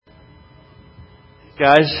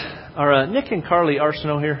guys. Are Nick and Carly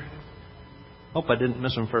Arsenault here? Hope I didn't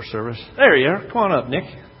miss them first service. There you are. Come on up, Nick.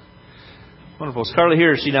 Wonderful. Is Carly here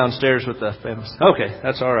or is she downstairs with the family? Okay,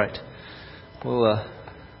 that's all right. Well,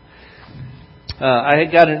 I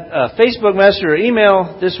got a Facebook message or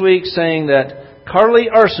email this week saying that Carly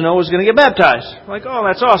Arsenault was going to get baptized. I'm like, oh,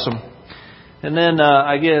 that's awesome. And then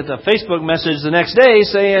I get a Facebook message the next day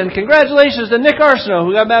saying, congratulations to Nick Arsenault,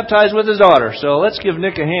 who got baptized with his daughter. So let's give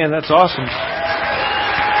Nick a hand. That's awesome.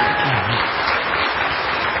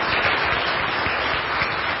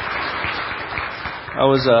 I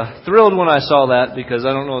was thrilled when I saw that because I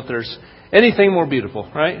don't know if there's anything more beautiful,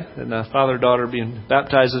 right? Than father and daughter being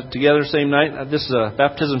baptized together same night. This is a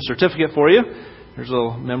baptism certificate for you. There's a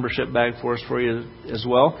little membership bag for us for you as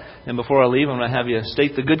well. And before I leave, I'm going to have you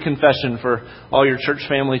state the good confession for all your church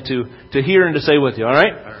family to hear and to say with you. All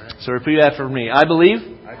right? All right. So repeat after me. I believe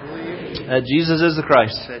that Jesus is the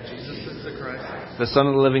Christ, the Son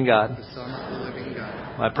of the living God,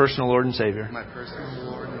 my personal Lord and Savior.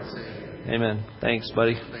 Amen. Thanks,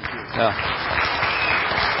 buddy. Thank you.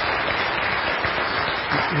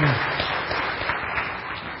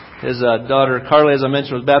 His daughter, Carly, as I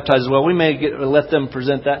mentioned, was baptized as well. We may let them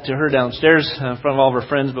present that to her downstairs in front of all of her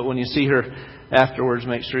friends, but when you see her afterwards,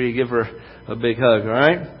 make sure you give her a big hug, all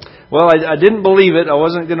right? Well, I didn't believe it. I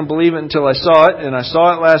wasn't going to believe it until I saw it, and I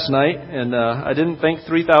saw it last night, and I didn't think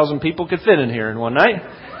 3,000 people could fit in here in one night.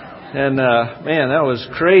 And, man, that was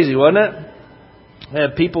crazy, wasn't it? I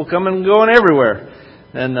had people coming and going everywhere,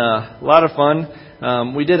 and a lot of fun.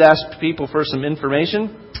 We did ask people for some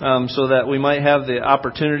information so that we might have the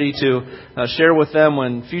opportunity to share with them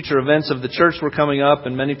when future events of the church were coming up,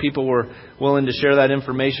 and many people were willing to share that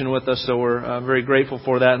information with us, so we're very grateful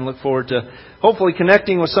for that and look forward to hopefully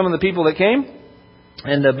connecting with some of the people that came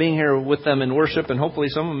and being here with them in worship, and hopefully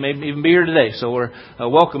some of them may even be here today. So we're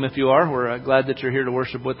welcome if you are. We're glad that you're here to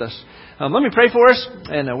worship with us. Let me pray for us,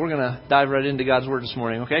 and we're going to dive right into God's Word this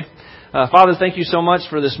morning, okay? Father, thank you so much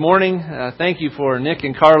for this morning. Thank you for Nick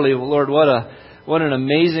and Carly. Lord, what an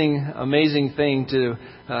amazing thing to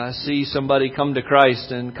see somebody come to Christ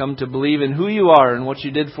and come to believe in who you are and what you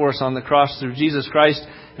did for us on the cross through Jesus Christ,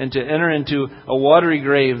 and to enter into a watery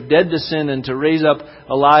grave, dead to sin, and to raise up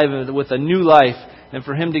alive with a new life. And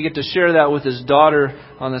for him to get to share that with his daughter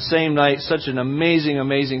on the same night, such an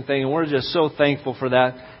amazing thing. And we're just so thankful for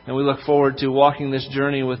that. And we look forward to walking this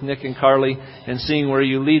journey with Nick and Carly and seeing where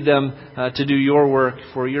you lead them to do your work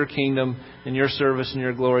for your kingdom and your service and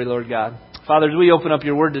your glory, Lord God. Father, as we open up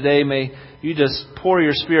your word today, may you just pour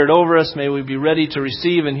your Spirit over us. May we be ready to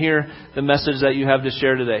receive and hear the message that you have to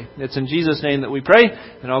share today. It's in Jesus' name that we pray.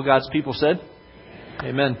 And all God's people said,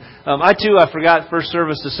 Amen. I forgot first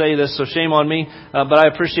service to say this, so shame on me. But I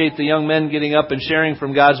appreciate the young men getting up and sharing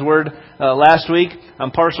from God's Word last week. I'm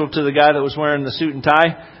partial to the guy that was wearing the suit and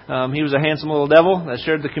tie. He was a handsome little devil that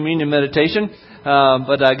shared the communion meditation.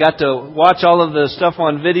 But I got to watch all of the stuff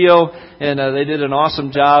on video, and they did an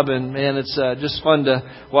awesome job. And man, it's just fun to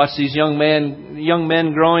watch these young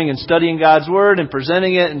men growing and studying God's Word and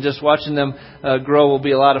presenting it, and just watching them grow will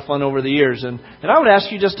be a lot of fun over the years. And I would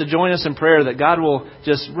ask you just to join us in prayer that God will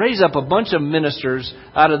just raise up a bunch of ministers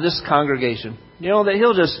out of this congregation. You know, that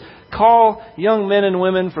He'll just call young men and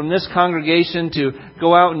women from this congregation to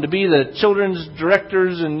go out and to be the children's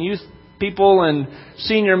directors and youth people and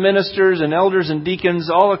senior ministers and elders and deacons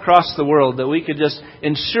all across the world, that we could just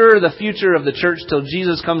ensure the future of the church till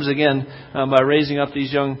Jesus comes again by raising up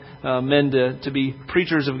these young men to be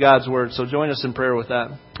preachers of God's Word. So join us in prayer with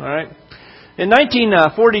that. All right. In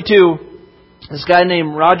 1942, this guy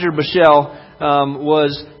named Roger Bushell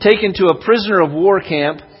was taken to a prisoner of war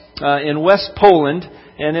camp in West Poland,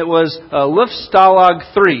 and it was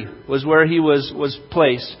Luftstalag 3 was where he was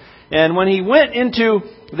placed. And when he went into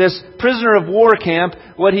this prisoner of war camp,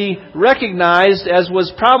 what he recognized, as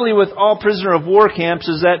was probably with all prisoner of war camps,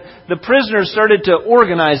 is that the prisoners started to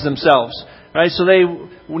organize themselves. Right? So they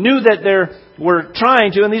knew that there were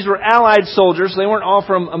trying to, and these were Allied soldiers. They weren't all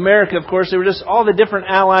from America, of course. They were just all the different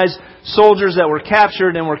Allied soldiers that were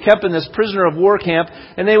captured and were kept in this prisoner of war camp.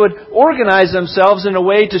 And they would organize themselves in a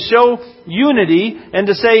way to show unity and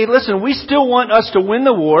to say, listen, we still want us to win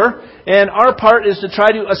the war, and our part is to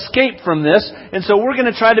try to escape from this. And so we're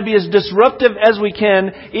going to try to be as disruptive as we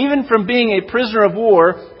can. Even from being a prisoner of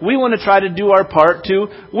war, we want to try to do our part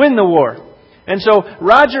to win the war. And so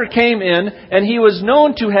Roger came in, and he was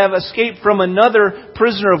known to have escaped from another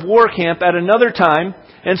prisoner of war camp at another time.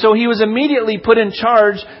 And so he was immediately put in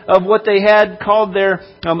charge of what they had called their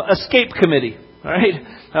escape committee. All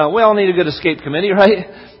right? We all need a good escape committee, right?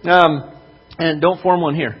 And don't form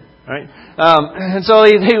one here. All Right? And so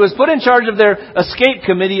he was put in charge of their escape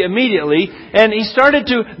committee immediately, and he started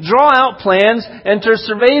to draw out plans and to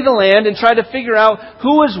survey the land and try to figure out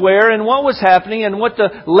who was where and what was happening and what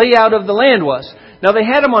the layout of the land was. Now they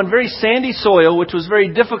had them on very sandy soil, which was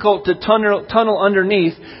very difficult to tunnel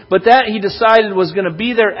underneath, but that he decided was going to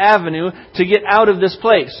be their avenue to get out of this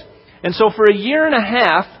place. And so for a year and a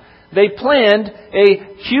half, they planned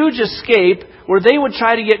a huge escape where they would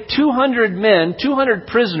try to get 200 men, 200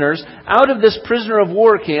 prisoners, out of this prisoner of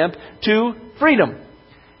war camp to freedom.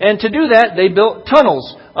 And to do that, they built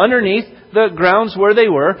tunnels underneath the grounds where they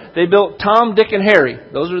were. They built Tom, Dick, and Harry.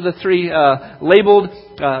 Those were the three labeled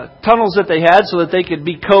tunnels that they had so that they could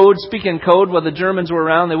be speak in code while the Germans were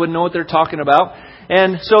around. They wouldn't know what they're talking about.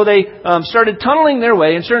 And so they started tunneling their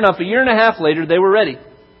way, and sure enough, a year and a half later, they were ready.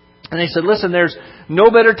 And they said, listen, there's no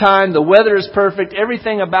better time. The weather is perfect.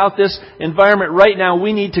 Everything about this environment right now,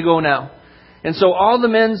 we need to go now. And so all the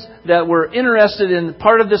men that were interested in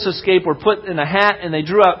part of this escape were put in a hat, and they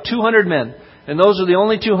drew out 200 men. And those are the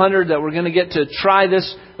only 200 that were going to get to try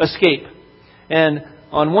this escape. And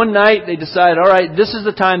on one night, they decided, all right, this is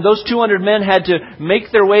the time. Those 200 men had to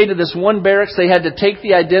make their way to this one barracks. They had to take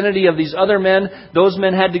the identity of these other men. Those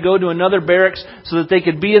men had to go to another barracks so that they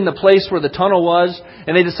could be in the place where the tunnel was.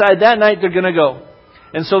 And they decided that night they're going to go.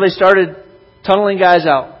 And so they started tunneling guys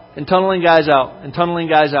out, and tunneling guys out, and tunneling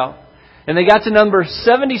guys out. And they got to number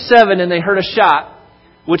 77, and they heard a shot,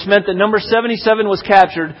 which meant that number 77 was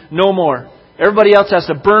captured, no more. Everybody else has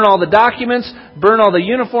to burn all the documents, burn all the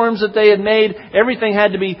uniforms that they had made. Everything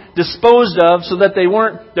had to be disposed of so that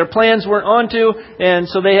their plans weren't onto, and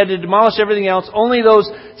so they had to demolish everything else. Only those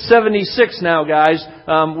 76 now guys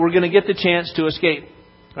were going to get the chance to escape.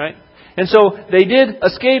 Right? And so they did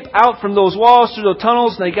escape out from those walls through the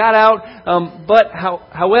tunnels, and they got out.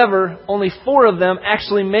 However, only 4 of them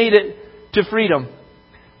actually made it to freedom.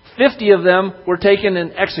 50 of them were taken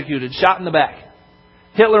and executed, shot in the back.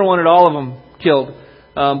 Hitler wanted all of them killed.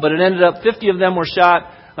 But it ended up 50 of them were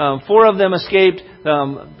shot. 4 of them escaped.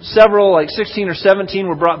 Several, like 16 or 17,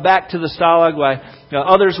 were brought back to the Stalag, while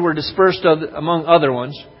others were dispersed among other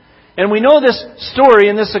ones. And we know this story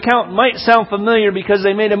and this account might sound familiar because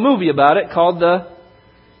they made a movie about it called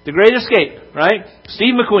The Great Escape, right?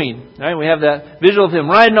 Steve McQueen, right? We have that visual of him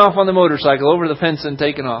riding off on the motorcycle over the fence and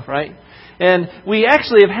taking off, right? And we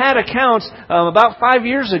actually have had accounts about 5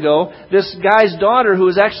 years ago. This guy's daughter, who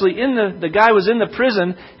was actually the guy was in the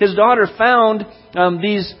prison. His daughter found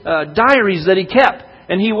these diaries that he kept,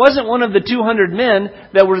 and he wasn't one of the 200 men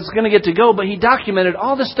that was going to get to go, but he documented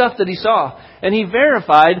all the stuff that he saw, and he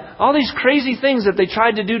verified all these crazy things that they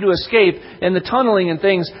tried to do to escape, and the tunneling and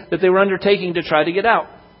things that they were undertaking to try to get out.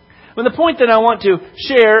 Well, the point that I want to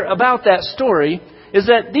share about that story is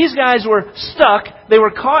that these guys were stuck. They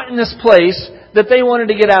were caught in this place that they wanted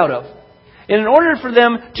to get out of. And in order for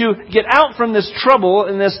them to get out from this trouble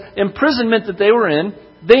and this imprisonment that they were in,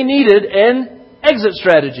 they needed an exit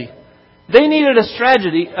strategy. They needed a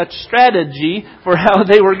strategy for how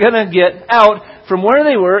they were going to get out from where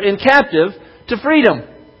they were in captive to freedom.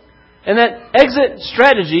 And that exit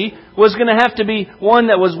strategy was going to have to be one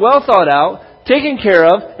that was well thought out, taken care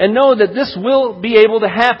of, and know that this will be able to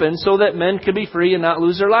happen so that men could be free and not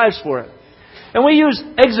lose their lives for it. And we use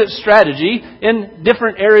exit strategy in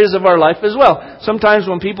different areas of our life as well. Sometimes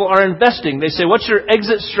when people are investing, they say, what's your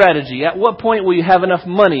exit strategy? At what point will you have enough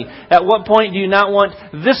money? At what point do you not want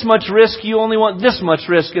this much risk? You only want this much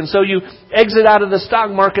risk. And so you exit out of the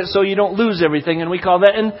stock market so you don't lose everything. And we call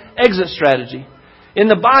that an exit strategy. In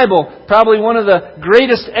the Bible, probably one of the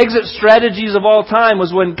greatest exit strategies of all time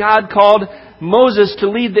was when God called Moses to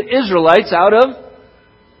lead the Israelites out of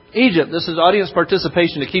Egypt. This is audience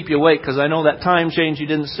participation to keep you awake, because I know that time change, you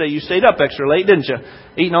didn't say you stayed up extra late, didn't you?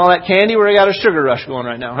 Eating all that candy, where you got a sugar rush going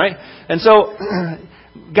right now, right? And so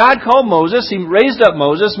God called Moses. He raised up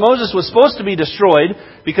Moses. Moses was supposed to be destroyed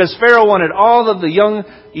because Pharaoh wanted all of the young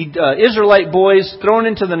Israelite boys thrown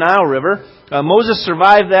into the Nile River. Moses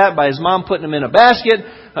survived that by his mom putting him in a basket.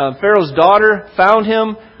 Pharaoh's daughter found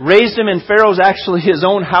him, raised him in Pharaoh's his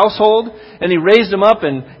own household, and he raised him up,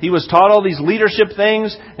 and he was taught all these leadership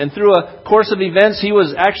things, and through a course of events he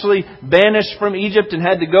was actually banished from Egypt and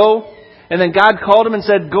had to go. And then God called him and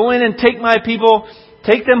said, go in and take my people,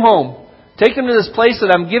 take them home. Take them to this place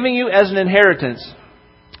that I'm giving you as an inheritance.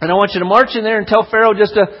 And I want you to march in there and tell Pharaoh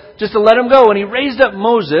just to let him go. And he raised up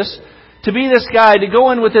Moses to be this guy, to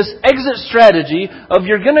go in with this exit strategy of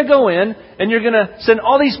you're going to go in and you're going to send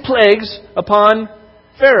all these plagues upon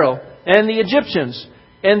Pharaoh and the Egyptians.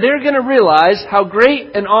 And they're going to realize how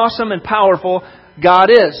great and awesome and powerful God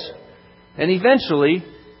is. And eventually,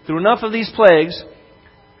 through enough of these plagues,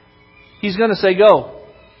 He's going to say go.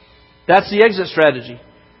 That's the exit strategy.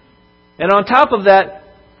 And on top of that,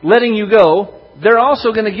 letting you go, they're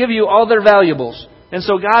also going to give you all their valuables. And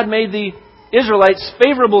so God made the Israelites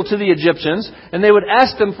favorable to the Egyptians, and they would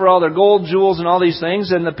ask them for all their gold, jewels, and all these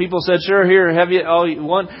things, and the people said, sure, here, have you all you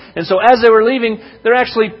want. And so as they were leaving, they're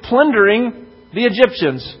actually plundering the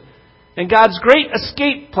Egyptians. And God's great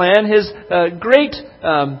escape plan, His great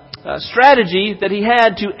strategy that He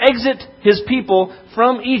had to exit His people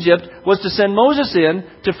from Egypt was to send Moses in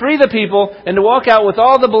to free the people and to walk out with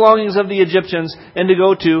all the belongings of the Egyptians and to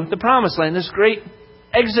go to the Promised Land. This great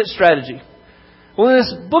exit strategy. Well, in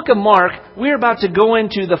this book of Mark, we're about to go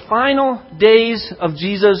into the final days of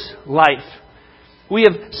Jesus' life. We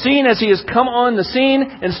have seen as He has come on the scene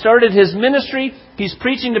and started His ministry, He's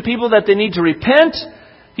preaching to people that they need to repent.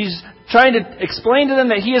 He's trying to explain to them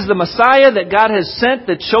that He is the Messiah that God has sent,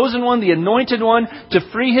 the chosen one, the anointed one,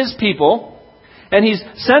 to free His people. And He's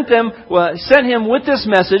sent Him with this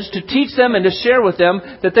message to teach them and to share with them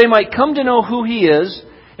that they might come to know who He is.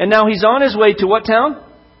 And now He's on His way to what town?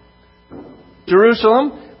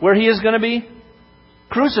 Jerusalem, where He is going to be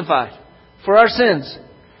crucified for our sins.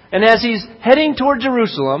 And as He's heading toward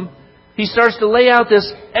Jerusalem, He starts to lay out this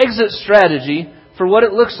exit strategy for what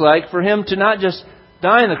it looks like for Him to not just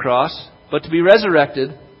die on the cross, but to be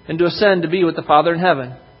resurrected and to ascend to be with the Father in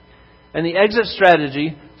heaven. And the exit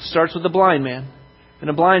strategy starts with a blind man. And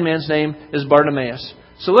the blind man's name is Bartimaeus.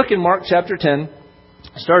 So look in Mark chapter 10,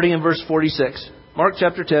 starting in verse 46. Mark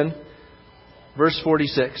chapter 10, verse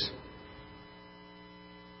 46.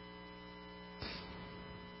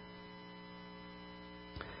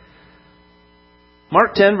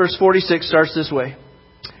 Mark 10, verse 46 starts this way.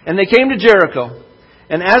 And they came to Jericho.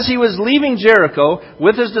 And as He was leaving Jericho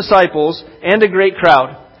with His disciples and a great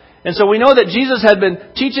crowd. And so we know that Jesus had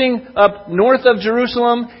been teaching up north of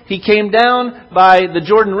Jerusalem. He came down by the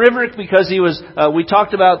Jordan River because we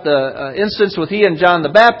talked about the instance with He and John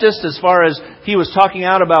the Baptist as far as he was talking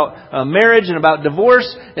out about marriage and about divorce.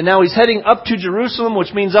 And now He's heading up to Jerusalem,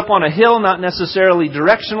 which means up on a hill, not necessarily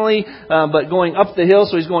directionally, but going up the hill.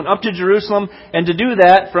 So He's going up to Jerusalem. And to do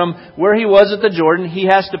that, from where He was at the Jordan, He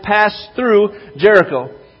has to pass through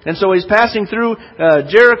Jericho. And so He's passing through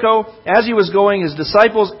Jericho. As He was going, His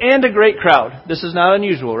disciples and a great crowd. This is not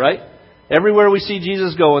unusual, right? Everywhere we see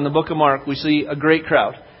Jesus go in the book of Mark, we see a great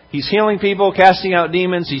crowd. He's healing people, casting out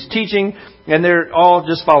demons, He's teaching, and they're all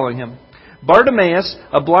just following Him. Bartimaeus,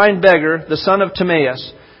 a blind beggar, the son of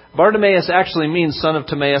Timaeus. Bartimaeus actually means son of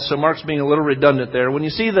Timaeus, so Mark's being a little redundant there. When you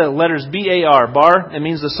see the letters B-A-R, bar, it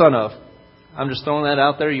means the son of. I'm just throwing that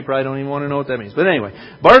out there. You probably don't even want to know what that means. But anyway,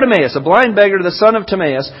 Bartimaeus, a blind beggar, the son of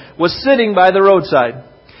Timaeus, was sitting by the roadside.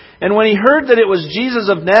 And when he heard that it was Jesus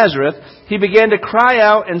of Nazareth, he began to cry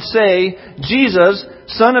out and say, Jesus,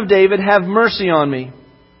 Son of David, have mercy on me.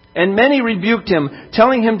 And many rebuked him,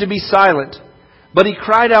 telling him to be silent. But he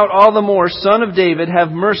cried out all the more, Son of David,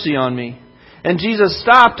 have mercy on me. And Jesus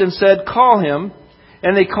stopped and said, call him.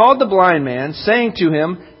 And they called the blind man, saying to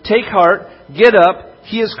him, take heart, get up,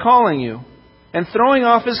 he is calling you. And throwing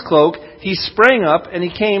off his cloak, he sprang up and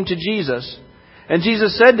he came to Jesus. And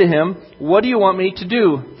Jesus said to him, what do you want me to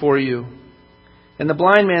do for you? And the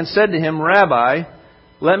blind man said to him, Rabbi,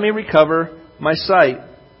 let me recover my sight.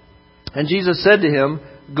 And Jesus said to him,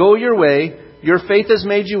 go your way, your faith has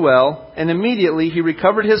made you well. And immediately he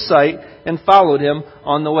recovered his sight and followed him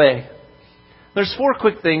on the way. There's 4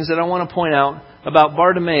 quick things that I want to point out about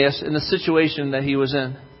Bartimaeus and the situation that he was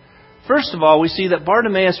in. First of all, we see that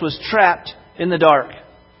Bartimaeus was trapped in the dark.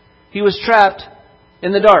 He was trapped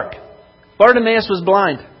in the dark. Bartimaeus was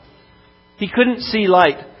blind. He couldn't see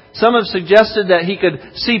light. Some have suggested that he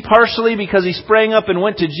could see partially because he sprang up and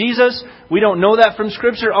went to Jesus. We don't know that from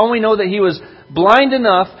Scripture. All we know that he was blind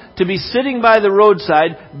enough to be sitting by the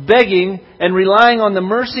roadside, begging and relying on the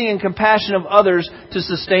mercy and compassion of others to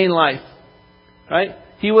sustain life. Right?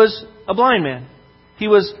 He was a blind man. He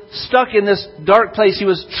was stuck in this dark place. He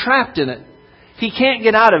was trapped in it. He can't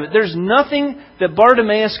get out of it. There's nothing that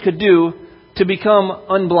Bartimaeus could do to become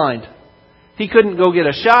unblind. He couldn't go get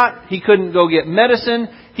a shot. He couldn't go get medicine.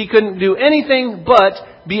 He couldn't do anything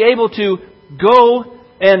but be able to go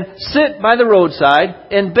and sit by the roadside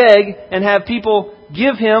and beg and have people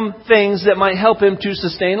give him things that might help him to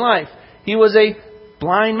sustain life. He was a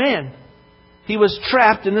blind man. He was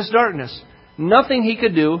trapped in this darkness. Nothing he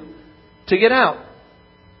could do to get out.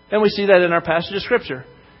 And we see that in our passage of Scripture.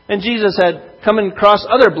 And Jesus had come across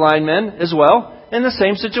other blind men as well in the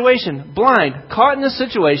same situation. Blind, caught in a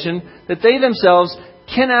situation that they themselves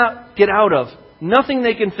cannot get out of. Nothing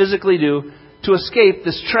they can physically do to escape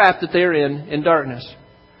this trap that they are in darkness.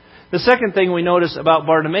 The second thing we notice about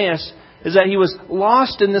Bartimaeus is that he was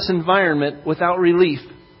lost in this environment without relief.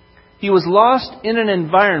 He was lost in an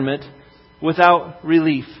environment without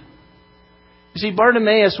relief. You see,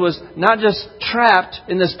 Bartimaeus was not just trapped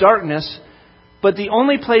in this darkness, but the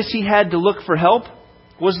only place he had to look for help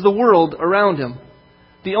was the world around him.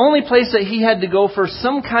 The only place that he had to go for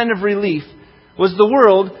some kind of relief was the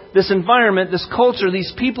world, this environment, this culture,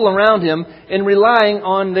 these people around him, and relying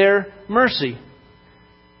on their mercy.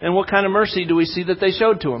 And what kind of mercy do we see that they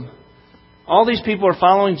showed to him? All these people are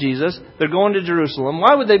following Jesus. They're going to Jerusalem.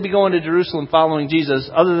 Why would they be going to Jerusalem following Jesus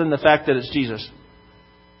other than the fact that it's Jesus?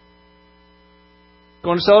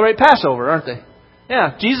 Going to celebrate Passover, aren't they?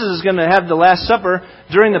 Yeah, Jesus is going to have the Last Supper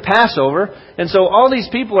during the Passover. And so all these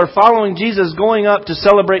people are following Jesus, going up to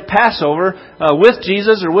celebrate Passover with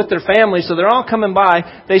Jesus or with their family. So they're all coming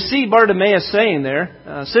by. They see Bartimaeus sitting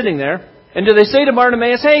there. And do they say to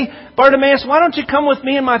Bartimaeus, "Hey, Bartimaeus, why don't you come with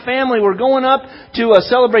me and my family? We're going up to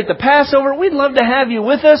celebrate the Passover. We'd love to have you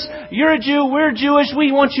with us. You're a Jew, we're Jewish.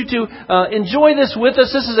 We want you to enjoy this with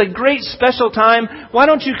us. This is a great special time. Why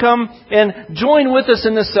don't you come and join with us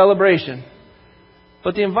in this celebration?"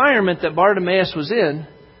 But the environment that Bartimaeus was in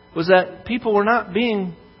was that people were not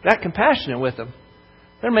being that compassionate with him.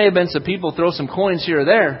 There may have been some people throw some coins here or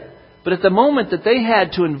there, but at the moment that they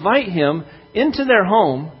had to invite him into their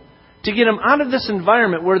home to get him out of this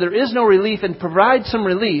environment where there is no relief and provide some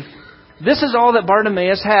relief, this is all that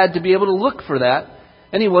Bartimaeus had to be able to look for that,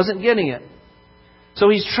 and he wasn't getting it. So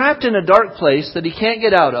he's trapped in a dark place that he can't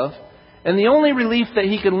get out of, and the only relief that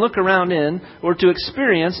he can look around in or to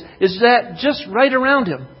experience is that just right around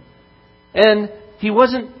him. And he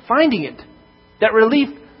wasn't finding it. That relief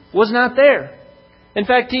was not there. In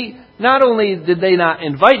fact, not only did they not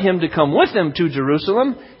invite him to come with them to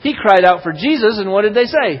Jerusalem, he cried out for Jesus, and what did they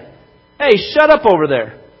say? "Hey, shut up over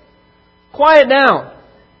there. Quiet down.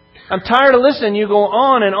 I'm tired of listening. You go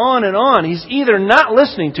on and on and on." He's either not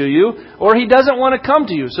listening to you or he doesn't want to come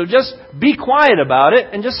to you. So just be quiet about it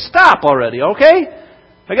and just stop already, okay?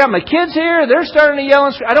 I got my kids here. They're starting to yell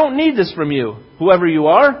and scream. I don't need this from you, whoever you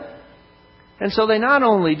are. And so they not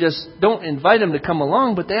only just don't invite him to come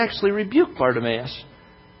along, but they actually rebuke Bartimaeus.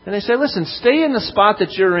 And they say, "Listen, stay in the spot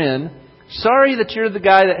that you're in. Sorry that you're the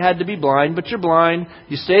guy that had to be blind, but you're blind.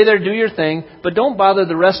 You stay there, do your thing, but don't bother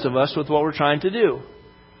the rest of us with what we're trying to do."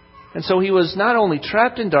 And so he was not only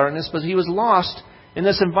trapped in darkness, but he was lost in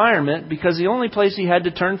this environment because the only place he had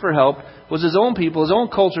to turn for help was his own people, his own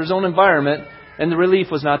culture, his own environment, and the relief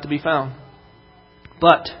was not to be found.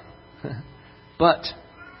 But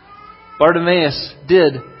Bartimaeus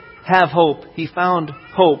did have hope. He found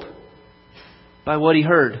hope by what he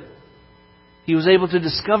heard. He was able to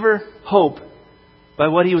discover hope by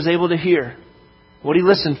what he was able to hear, what he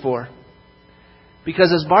listened for.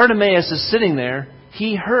 Because as Bartimaeus is sitting there,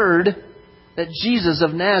 he heard that Jesus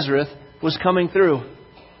of Nazareth was coming through.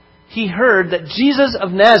 He heard that Jesus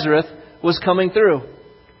of Nazareth was coming through.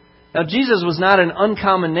 Now, Jesus was not an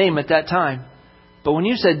uncommon name at that time. But when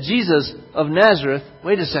you said Jesus of Nazareth,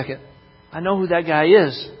 wait a second, I know who that guy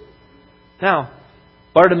is. Now,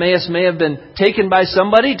 Bartimaeus may have been taken by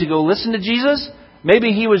somebody to go listen to Jesus.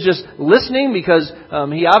 Maybe he was just listening because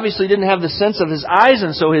he obviously didn't have the sense of his eyes,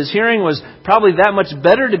 and so his hearing was probably that much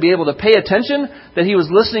better to be able to pay attention, that he was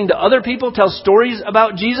listening to other people tell stories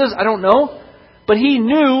about Jesus. I don't know. But he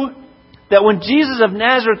knew that when Jesus of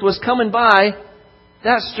Nazareth was coming by,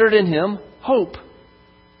 that stirred in him hope.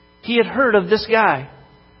 He had heard of this guy.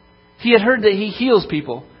 He had heard that he heals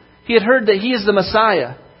people. He had heard that he is the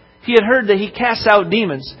Messiah. He had heard that he casts out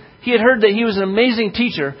demons. He had heard that he was an amazing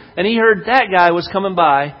teacher. And he heard that guy was coming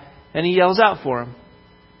by. And he yells out for him.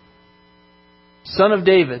 "Son of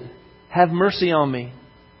David, have mercy on me.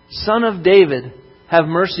 Son of David, have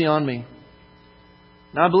mercy on me."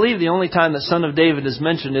 Now I believe the only time that Son of David is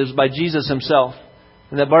mentioned is by Jesus himself.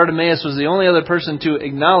 And that Bartimaeus was the only other person to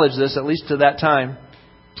acknowledge this, at least to that time.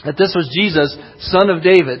 That this was Jesus, Son of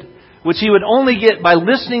David. Which he would only get by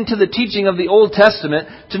listening to the teaching of the Old Testament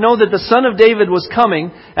to know that the Son of David was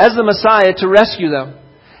coming as the Messiah to rescue them.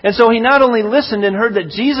 And so he not only listened and heard that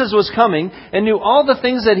Jesus was coming and knew all the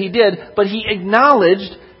things that he did, but he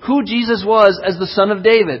acknowledged who Jesus was as the Son of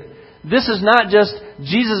David. This is not just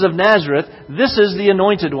Jesus of Nazareth. This is the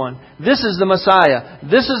Anointed One. This is the Messiah.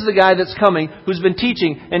 This is the guy that's coming who's been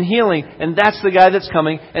teaching and healing, and that's the guy that's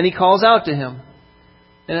coming, and he calls out to him.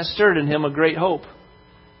 And it stirred in him a great hope.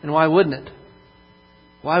 And why wouldn't it?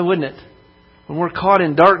 Why wouldn't it? When we're caught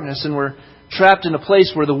in darkness and we're trapped in a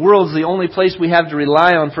place where the world's the only place we have to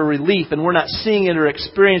rely on for relief and we're not seeing it or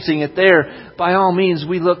experiencing it there, by all means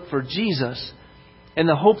we look for Jesus and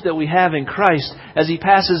the hope that we have in Christ as He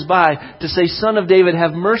passes by to say, "Son of David,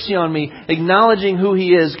 have mercy on me," acknowledging who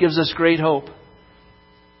He is gives us great hope.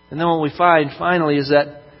 And then what we find finally is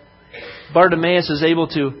that Bartimaeus is able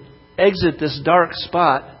to exit this dark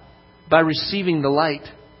spot by receiving the light.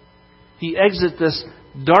 He exits this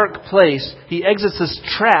dark place. He exits this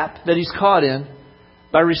trap that he's caught in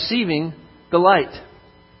by receiving the light.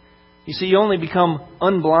 You see, you only become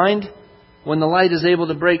unblind when the light is able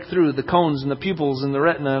to break through the cones and the pupils and the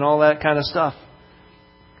retina and all that kind of stuff.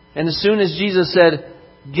 And as soon as Jesus said,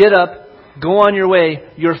 "Get up, go on your way,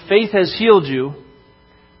 your faith has healed you,"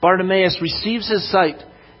 Bartimaeus receives his sight,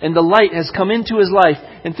 and the light has come into his life,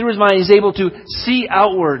 and through his mind he's able to see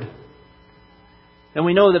outward. And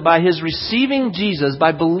we know that by his receiving Jesus,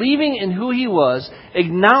 by believing in who He was,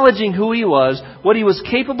 acknowledging who He was, what He was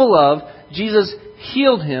capable of, Jesus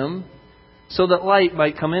healed him so that light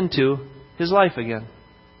might come into his life again.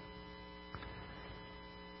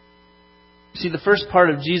 See, the first part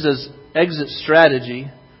of Jesus' exit strategy,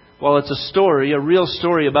 while it's a story, a real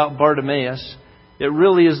story about Bartimaeus, it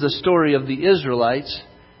really is the story of the Israelites,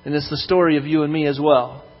 and it's the story of you and me as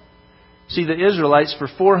well. See, the Israelites for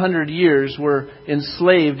 400 years were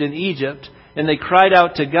enslaved in Egypt, and they cried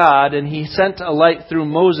out to God, and He sent a light through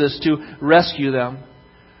Moses to rescue them.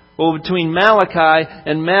 Well, between Malachi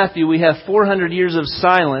and Matthew, we have 400 years of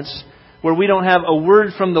silence where we don't have a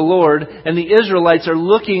word from the Lord, and the Israelites are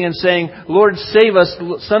looking and saying, "Lord, save us.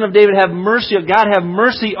 Son of David, have mercy. God, have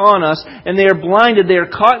mercy on us." And they are blinded. They are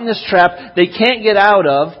caught in this trap they can't get out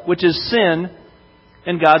of, which is sin,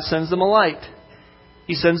 and God sends them a light.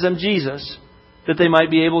 He sends them Jesus, that they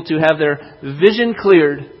might be able to have their vision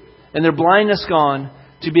cleared and their blindness gone,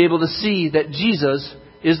 to be able to see that Jesus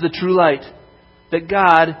is the true light. That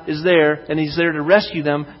God is there, and He's there to rescue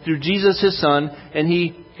them through Jesus, His Son, and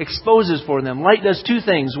He exposes for them. Light does two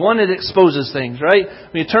things. One, it exposes things, right?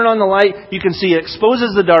 When you turn on the light, you can see it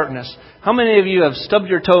exposes the darkness. How many of you have stubbed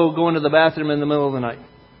your toe going to the bathroom in the middle of the night?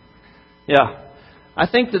 Yeah. I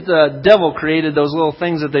think that the devil created those little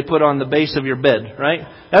things that they put on the base of your bed, right?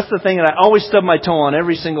 That's the thing that I always stub my toe on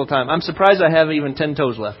every single time. I'm surprised I have even 10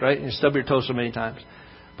 toes left, right? You stub your toe so many times.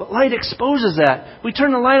 But light exposes that. We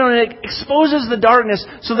turn the light on and it exposes the darkness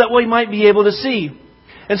so that we might be able to see.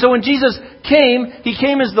 And so when Jesus came, He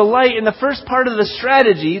came as the light, and the first part of the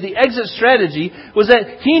strategy, the exit strategy, was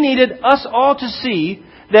that He needed us all to see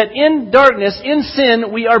that in darkness, in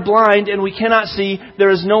sin, we are blind and we cannot see. There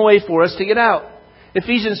is no way for us to get out.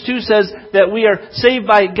 Ephesians 2 says that we are saved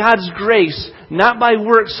by God's grace, not by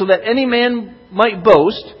works, so that any man might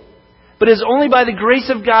boast, but it is only by the grace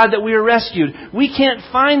of God that we are rescued. We can't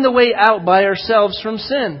find the way out by ourselves from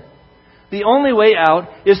sin. The only way out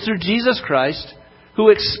is through Jesus Christ, who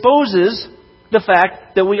exposes the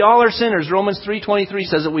fact that we all are sinners. Romans 3:23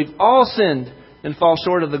 says that we've all sinned and fall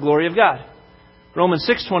short of the glory of God. Romans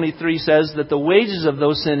 6:23 says that the wages of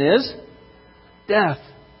those sin is death.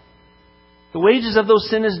 The wages of those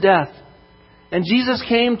sin is death. And Jesus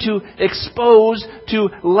came to expose, to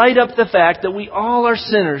light up the fact that we all are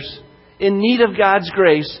sinners in need of God's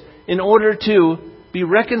grace in order to be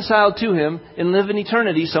reconciled to Him and live in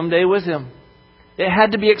eternity someday with Him. It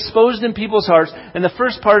had to be exposed in people's hearts. And the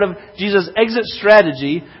first part of Jesus' exit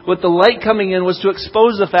strategy, with the light coming in, was to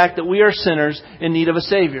expose the fact that we are sinners in need of a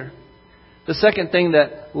Savior. The second thing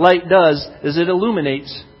that light does is it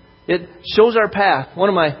illuminates. It shows our path. One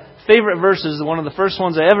of my favorite verses, one of the first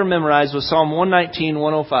ones I ever memorized, was Psalm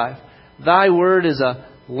 119:105. Thy word is a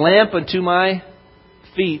lamp unto my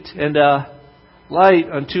feet and a light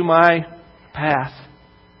unto my path.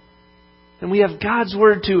 And we have God's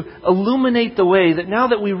Word to illuminate the way, that now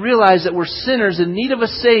that we realize that we're sinners in need of a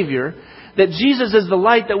Savior, that Jesus is the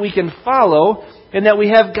light that we can follow, and that we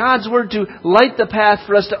have God's Word to light the path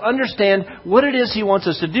for us to understand what it is He wants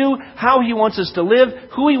us to do, how He wants us to live,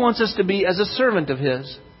 who He wants us to be as a servant of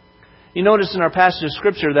His. You notice in our passage of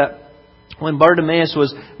Scripture that when Bartimaeus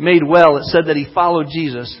was made well, it said that he followed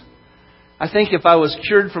Jesus. I think if I was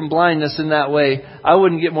cured from blindness in that way, I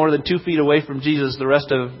wouldn't get more than 2 feet away from Jesus the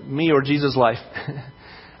rest of me or Jesus' life.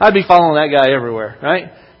 I'd be following that guy everywhere,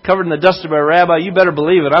 right? Covered in the dust of a rabbi, you better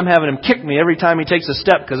believe it. I'm having him kick me every time he takes a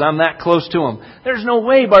step because I'm that close to him. There's no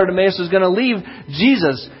way Bartimaeus is going to leave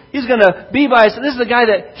Jesus. He's going to be by us. This is the guy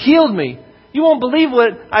that healed me. You won't believe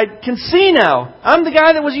what I can see now. I'm the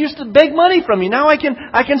guy that was used to beg money from you. Now I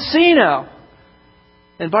can see now.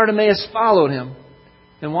 And Bartimaeus followed him.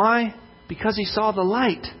 And why? Because he saw the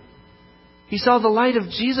light. He saw the light of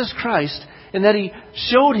Jesus Christ, and that He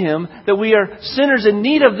showed him that we are sinners in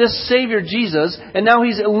need of this Savior Jesus, and now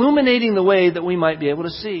He's illuminating the way that we might be able to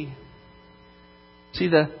see. See,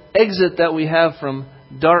 the exit that we have from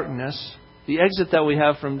darkness,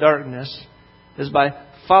 is by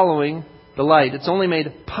following the light. It's only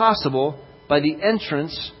made possible by the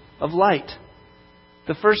entrance of light.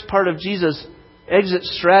 The first part of Jesus' exit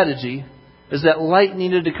strategy is that light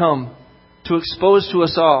needed to come to expose to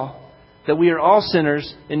us all that we are all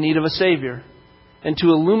sinners in need of a Savior, and to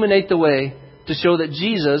illuminate the way to show that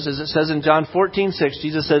Jesus, as it says in John 14:6,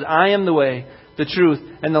 Jesus said, "I am the way, the truth,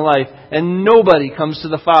 and the life, and nobody comes to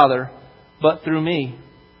the Father but through me."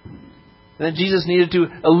 And that Jesus needed to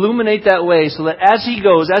illuminate that way so that as He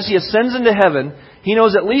goes, as He ascends into heaven, He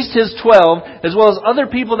knows at least His 12, as well as other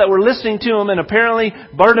people that were listening to Him, and apparently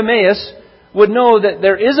Bartimaeus would know that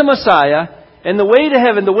there is a Messiah, and the way to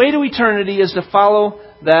heaven, the way to eternity, is to follow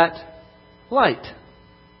that light.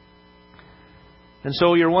 And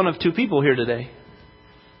so you're one of two people here today.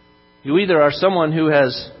 You either are someone who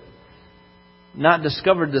has not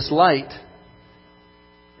discovered this light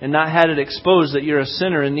and not had it exposed that you're a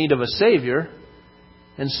sinner in need of a Savior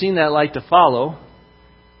and seen that light to follow,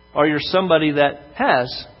 or you're somebody that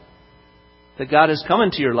has. That God has come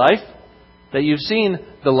into your life, that you've seen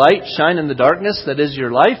the light shine in the darkness that is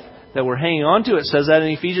your life, that we're hanging on to. It says that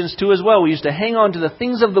in Ephesians 2 as well. We used to hang on to the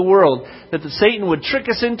things of the world that Satan would trick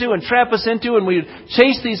us into and trap us into, and we'd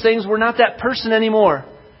chase these things. We're not that person anymore.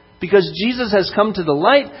 Because Jesus has come to the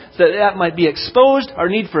light, that might be exposed, our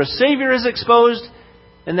need for a Savior is exposed,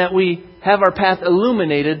 and that we have our path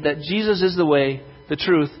illuminated, that Jesus is the way, the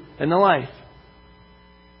truth, and the life.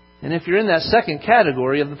 And if you're in that second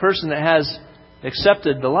category of the person that has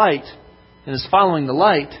accepted the light and is following the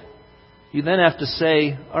light, you then have to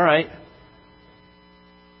say, all right,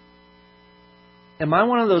 am I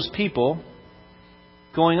one of those people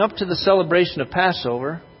going up to the celebration of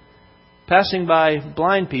Passover, passing by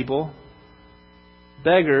blind people,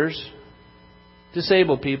 beggars,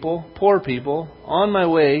 disabled people, poor people, on my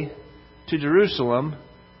way to Jerusalem,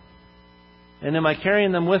 and am I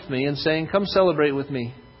carrying them with me and saying, come celebrate with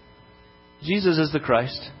me? Jesus is the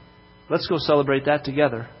Christ. Let's go celebrate that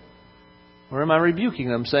together. Or am I rebuking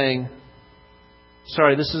them, saying,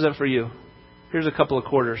 sorry, this isn't for you. Here's a couple of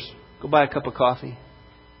quarters. Go buy a cup of coffee.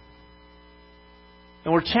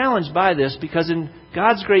 And we're challenged by this because in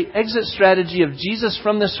God's great exit strategy of Jesus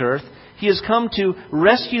from this earth, He has come to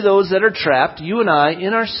rescue those that are trapped, you and I,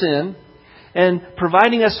 in our sin, and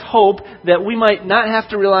providing us hope that we might not have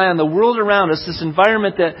to rely on the world around us, this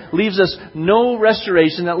environment that leaves us no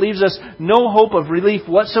restoration, that leaves us no hope of relief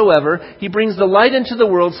whatsoever. He brings the light into the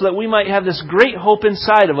world so that we might have this great hope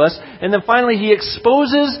inside of us. And then finally He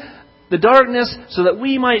exposes the darkness so that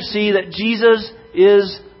we might see that Jesus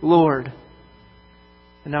is Lord.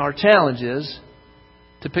 And now our challenge is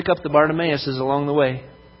to pick up the Bartimaeuses along the way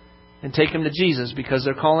and take them to Jesus because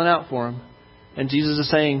they're calling out for Him. And Jesus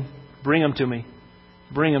is saying, bring them to me.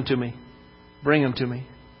 Bring them to me. Bring them to me.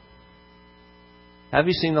 Have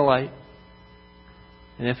you seen the light?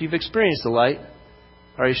 And if you've experienced the light,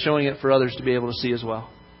 are you showing it for others to be able to see as well?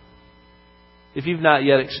 If you've not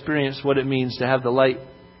yet experienced what it means to have the light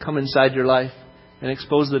come inside your life and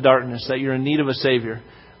expose the darkness, that you're in need of a Savior,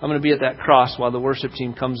 I'm going to be at that cross while the worship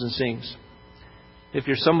team comes and sings. If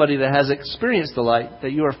you're somebody that has experienced the light,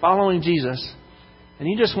 that you are following Jesus, and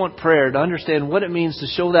you just want prayer to understand what it means to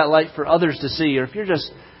show that light for others to see, or if you're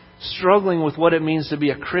just struggling with what it means to be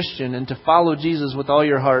a Christian and to follow Jesus with all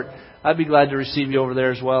your heart, I'd be glad to receive you over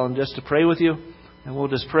there as well and just to pray with you. And we'll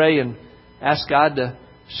just pray and ask God to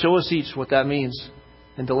show us each what that means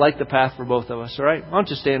and to light the path for both of us. All right? Why don't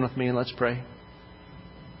you stand with me and let's pray.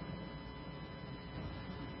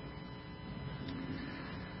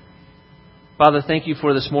 Father, thank you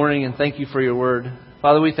for this morning and thank you for your word.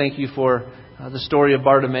 Father, we thank you for the story of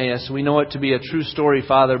Bartimaeus. We know it to be a true story,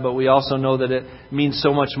 Father, but we also know that it means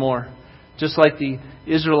so much more. Just like the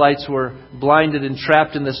Israelites were blinded and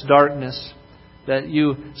trapped in this darkness, that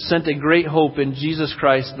you sent a great hope in Jesus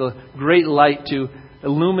Christ, the great light to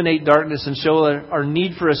illuminate darkness and show our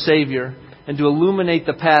need for a Savior and to illuminate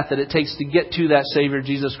the path that it takes to get to that Savior,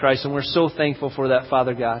 Jesus Christ. And we're so thankful for that,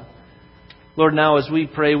 Father God. Lord, now as we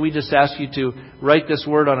pray, we just ask you to write this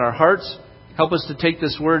word on our hearts. Help us to take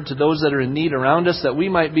this word to those that are in need around us, that we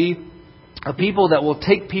might be a people that will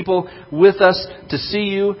take people with us to see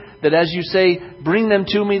you, that as you say, bring them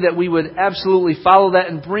to me, that we would absolutely follow that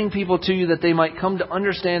and bring people to you that they might come to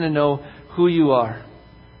understand and know who you are.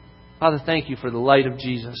 Father, thank you for the light of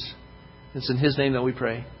Jesus. It's in His name that we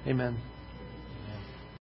pray. Amen.